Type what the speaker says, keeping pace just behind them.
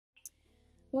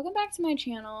Welcome back to my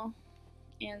channel,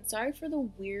 and sorry for the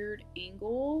weird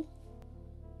angle.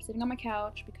 I'm sitting on my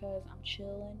couch because I'm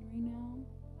chilling right now.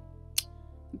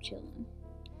 I'm chilling.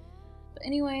 But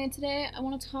anyway, today I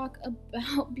want to talk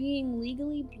about being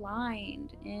legally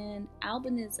blind and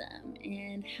albinism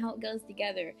and how it goes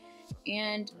together.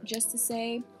 And just to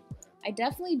say, I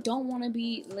definitely don't want to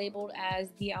be labeled as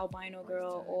the albino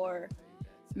girl or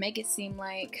make it seem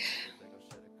like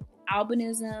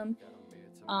albinism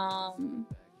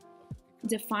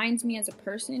defines me as a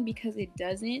person, because it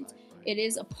doesn't. It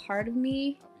is a part of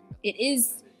me. It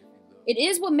is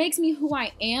what makes me who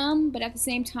I am, but at the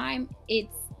same time, it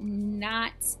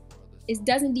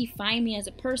doesn't define me as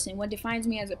a person. What defines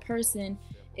me as a person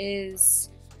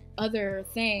is other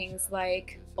things,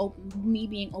 like me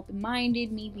being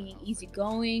open-minded, me being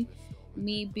easygoing,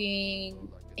 me being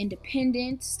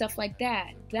independent, stuff like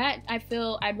that. That I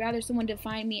feel I'd rather someone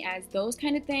define me as those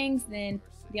kind of things than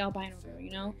the albino girl,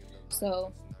 you know?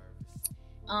 So,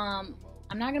 I'm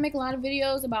not gonna make a lot of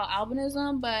videos about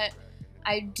albinism, but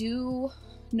I do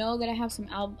know that I have some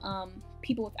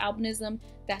people with albinism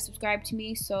that subscribe to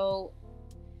me, so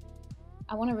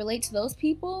I want to relate to those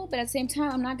people. But at the same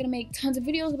time, I'm not gonna make tons of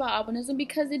videos about albinism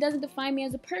because it doesn't define me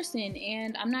as a person,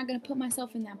 and I'm not gonna put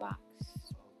myself in that box,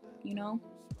 you know?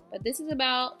 But this is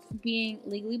about being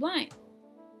legally blind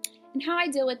and how I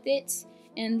deal with it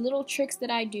and little tricks that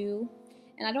I do.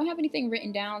 And I don't have anything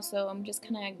written down, so I'm just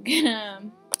kind of gonna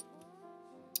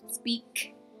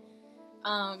speak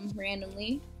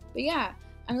randomly. But yeah,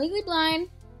 I'm legally blind.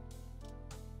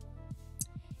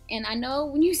 And I know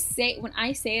when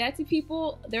I say that to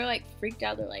people, they're like freaked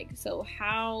out. They're like, so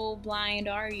how blind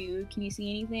are you? Can you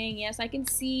see anything? Yes, I can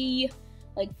see.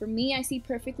 Like, for me, I see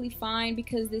perfectly fine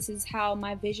because this is how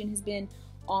my vision has been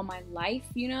all my life,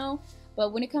 you know?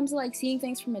 But when it comes to like seeing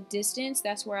things from a distance,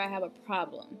 that's where I have a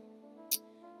problem.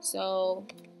 So,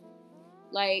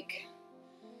 like,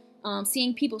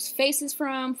 seeing people's faces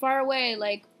from far away,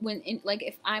 like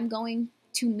if I'm going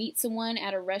to meet someone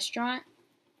at a restaurant.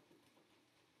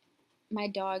 My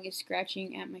dog is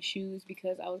scratching at my shoes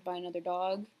because I was by another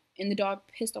dog, and the dog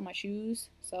pissed on my shoes,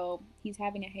 so he's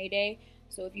having a heyday.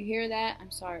 So if you hear that, I'm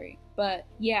sorry. But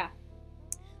yeah,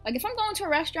 like if I'm going to a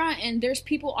restaurant and there's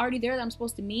people already there that I'm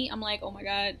supposed to meet, I'm like, oh my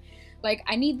god, like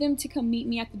I need them to come meet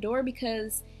me at the door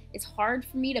because it's hard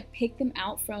for me to pick them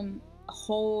out from a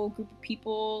whole group of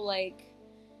people. Like,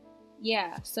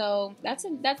 yeah, so that's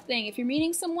the thing. If you're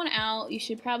meeting someone out, you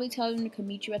should probably tell them to come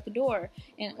meet you at the door.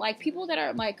 And like people that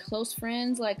are my close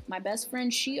friends, like my best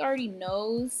friend, she already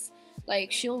knows.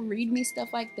 Like, she'll read me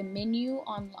stuff like the menu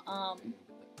on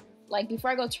like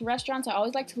before I go to restaurants, I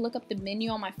always like to look up the menu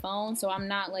on my phone so I'm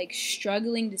not like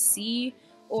struggling to see.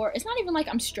 Or it's not even like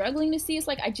I'm struggling to see, it's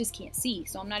like I just can't see.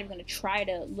 So I'm not even gonna try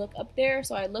to look up there.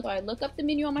 So I look up the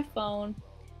menu on my phone.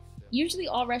 Usually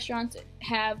all restaurants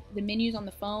have the menus on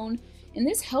the phone, and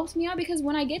this helps me out because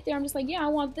when I get there, I'm just like, yeah, I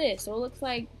want this. So it looks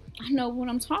like I know what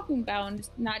I'm talking about and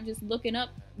just not just looking up,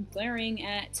 glaring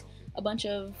at a bunch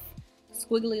of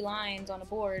squiggly lines on a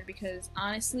board, because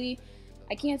honestly,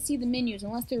 I can't see the menus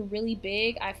unless they're really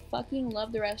big. I fucking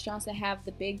love the restaurants that have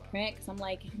the big print because I'm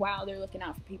like, wow, they're looking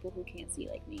out for people who can't see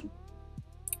like me.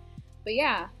 But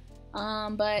yeah,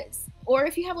 or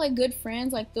if you have like good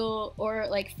friends, like or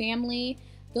like family,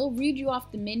 they'll read you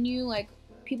off the menu. Like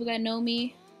people that know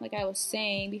me, like I was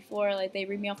saying before, like they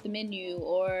read me off the menu,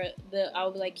 or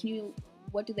I'll be like,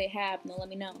 what do they have? And they'll let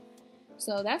me know.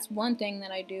 So that's one thing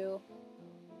that I do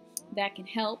that can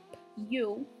help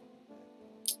you.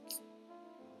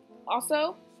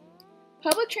 Also,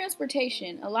 public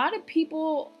transportation. A lot of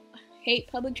people hate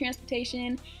public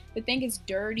transportation. They think it's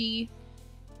dirty,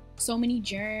 so many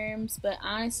germs, but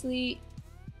honestly,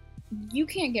 you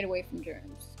can't get away from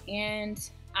germs. And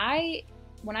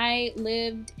when I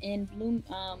lived in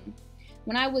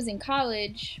when I was in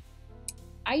college,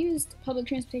 I used public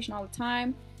transportation all the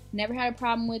time. Never had a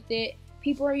problem with it.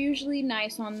 People are usually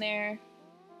nice on there.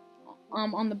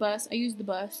 On the bus, I use the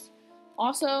bus.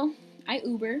 Also, I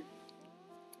Uber.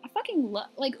 I fucking love,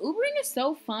 like, Ubering is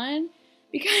so fun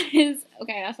because,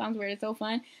 okay, that sounds weird, it's so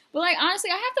fun, but like honestly,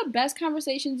 I have the best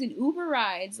conversations in Uber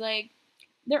rides. Like,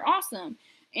 they're awesome.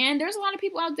 And there's a lot of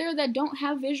people out there that don't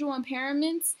have visual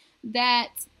impairments that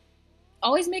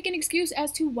always make an excuse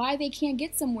as to why they can't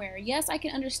get somewhere. Yes, I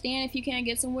can understand if you can't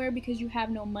get somewhere because you have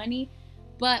no money,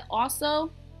 but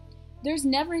also, there's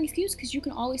never an excuse because you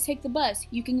can always take the bus,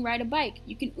 you can ride a bike,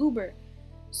 you can Uber.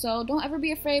 So don't ever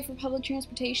be afraid for public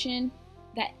transportation.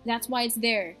 That's why it's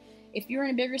there. If you're in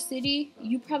a bigger city,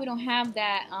 you probably don't have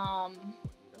that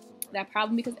that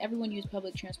problem because everyone uses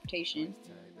public transportation.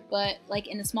 But like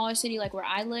in a smaller city like where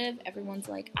I live, everyone's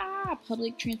like,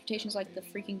 public transportation is like the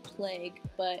freaking plague.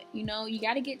 But you know, you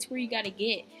gotta get to where you gotta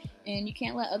get, and you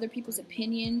can't let other people's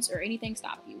opinions or anything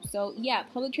stop you. So yeah,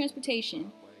 public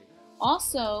transportation.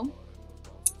 Also,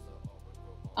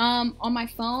 on my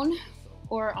phone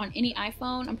or on any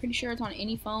iPhone, I'm pretty sure it's on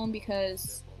any phone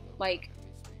because like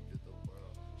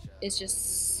it's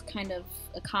just kind of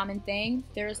a common thing.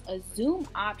 There's a zoom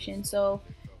option. So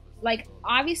like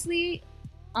obviously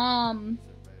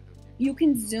you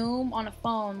can zoom on a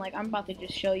phone. Like I'm about to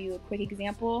just show you a quick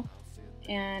example,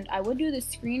 and I would do the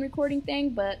screen recording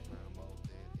thing, but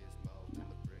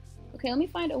okay, let me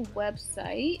find a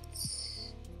website.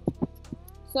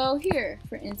 So here,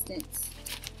 for instance,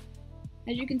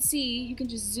 as you can see, you can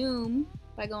just zoom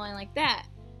by going like that.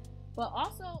 But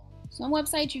also, some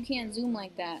websites you can't zoom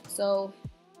like that. So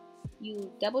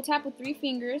you double tap with 3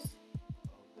 fingers,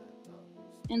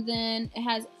 and then it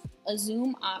has a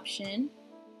zoom option,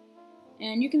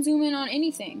 and you can zoom in on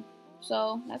anything.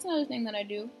 So that's another thing that I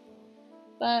do.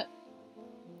 But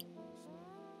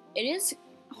it is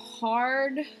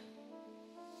hard.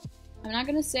 I'm not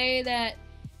gonna say that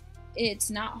it's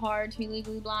not hard to be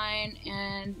legally blind,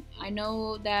 and I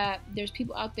know that there's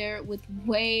people out there with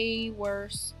way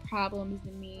worse problems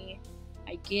than me.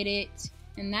 I get it,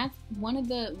 and that's one of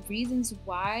the reasons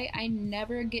why I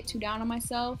never get too down on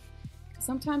myself.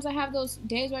 Sometimes I have those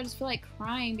days where I just feel like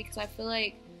crying because I feel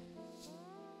like,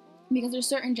 because there's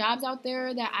certain jobs out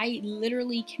there that I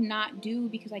literally cannot do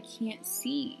because I can't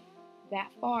see that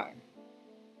far.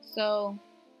 So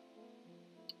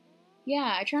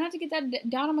yeah, I try not to get that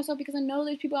down on myself because I know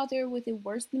there's people out there with it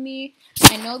worse than me.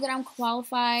 I know that I'm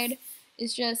qualified.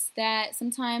 It's just that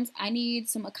sometimes I need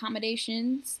some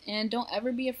accommodations, and don't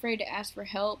ever be afraid to ask for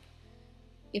help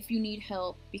if you need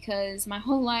help, because my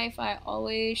whole life I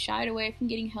always shied away from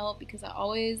getting help because I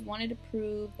always wanted to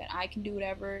prove that I can do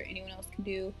whatever anyone else can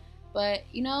do. But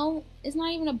you know, it's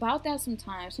not even about that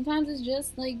sometimes. Sometimes it's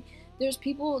just like there's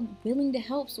people willing to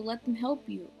help, so let them help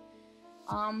you.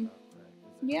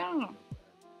 Yeah.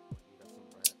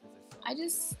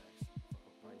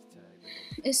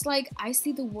 It's like I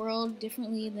see the world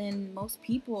differently than most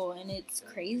people, and it's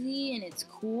crazy, and it's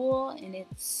cool, and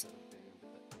it's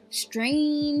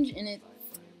strange, and it's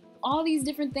all these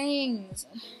different things.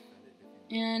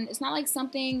 And it's not like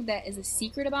something that is a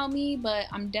secret about me, but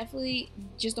I'm definitely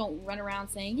just don't run around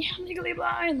saying, yeah, I'm legally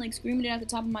blind, like screaming it at the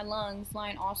top of my lungs.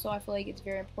 And also, I feel like it's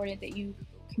very important that you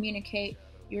communicate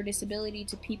your disability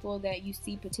to people that you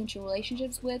see potential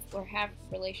relationships with or have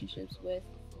relationships with,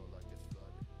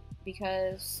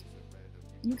 because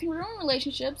you can ruin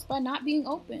relationships by not being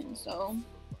open. So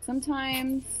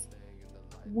sometimes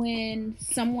when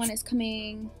someone is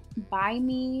coming by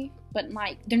me, but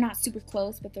like they're not super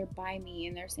close, but they're by me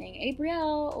and they're saying, hey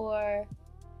Brielle, or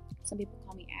some people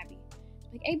call me Abby,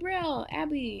 like, hey Brielle,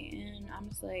 Abby, and I'm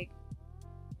just like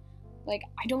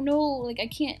I don't know, like I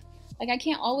can't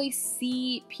always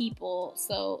see people.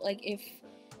 So like if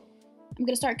I'm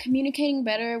gonna start communicating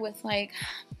better with like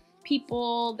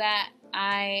people that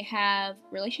I have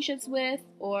relationships with,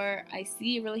 or I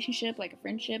see a relationship, like a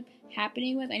friendship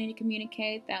happening with, I need to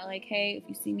communicate that like, hey, if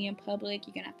you see me in public,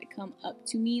 you're gonna have to come up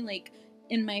to me like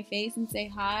in my face and say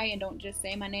hi, and don't just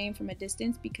say my name from a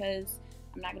distance, because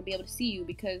I'm not gonna be able to see you.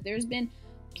 Because there's been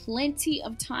plenty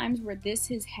of times where this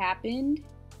has happened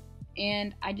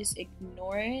and I just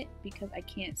ignore it because I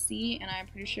can't see, and I'm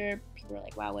pretty sure people are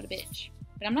like, wow, what a bitch.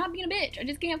 But I'm not being a bitch, I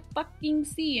just can't fucking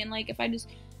see. And like if I'm just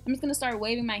gonna start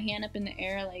waving my hand up in the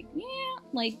air like, yeah,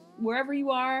 like wherever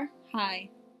you are, hi.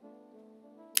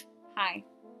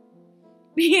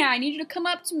 Yeah, I need you to come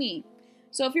up to me.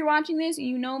 So if you're watching this and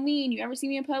you know me and you ever see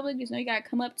me in public, just know you gotta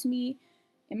come up to me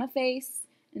in my face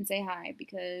and say hi.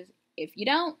 Because if you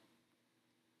don't,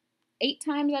 8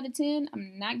 times out of 10,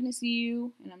 I'm not gonna see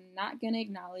you and I'm not gonna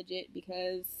acknowledge it,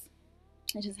 because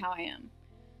that's just how I am.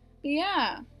 But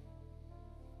yeah,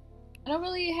 I don't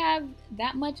really have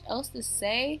that much else to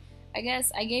say. I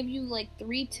guess I gave you like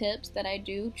 3 tips that I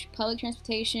do. Public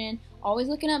transportation, always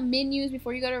looking up menus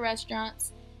before you go to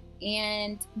restaurants,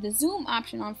 and the zoom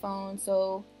option on phone,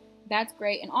 so that's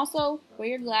great. And also, wear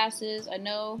your glasses. I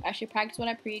know I should practice what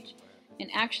I preach,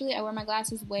 and actually I wear my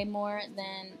glasses way more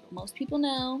than most people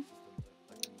know.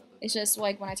 It's just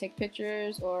like when I take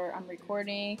pictures or I'm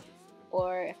recording,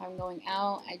 or if I'm going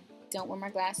out, I don't wear my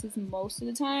glasses most of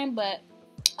the time, but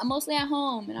I'm mostly at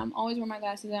home, and I'm always wearing my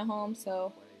glasses at home,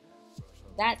 so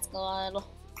that's good.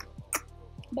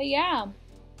 But yeah,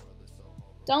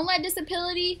 don't let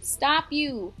disability stop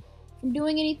you from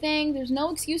doing anything. There's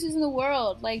no excuses in the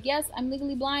world. Like, yes, I'm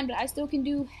legally blind, but I still can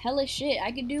do hella shit.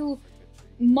 I could do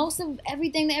most of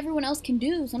everything that everyone else can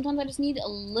do. Sometimes I just need a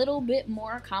little bit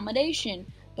more accommodation.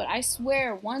 But I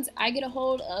swear, once I get a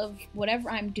hold of whatever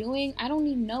I'm doing, I don't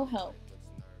need no help.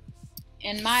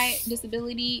 And my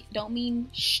disability don't mean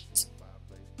shit.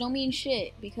 Don't mean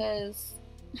shit, because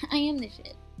I am the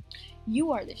shit.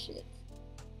 You are the shit.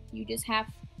 You just have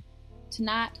to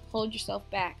not hold yourself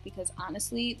back, because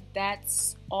honestly,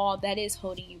 that's all that is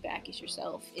holding you back is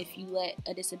yourself. If you let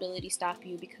a disability stop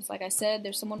you, because like I said,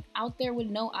 there's someone out there with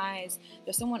no eyes.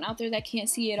 There's someone out there that can't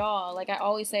see at all. Like I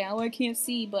always say, oh, I can't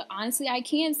see, but honestly, I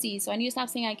can see. So I need to stop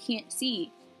saying I can't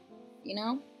see, you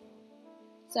know?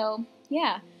 So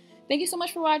yeah, thank you so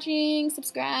much for watching.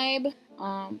 Subscribe.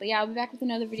 But yeah, I'll be back with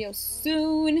another video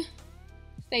soon.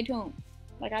 Stay tuned.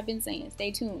 Like I've been saying,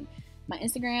 stay tuned. My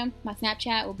Instagram, my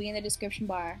Snapchat will be in the description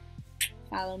bar.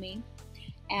 Follow me,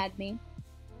 add me,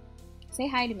 say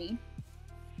hi to me.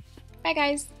 Bye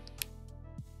guys.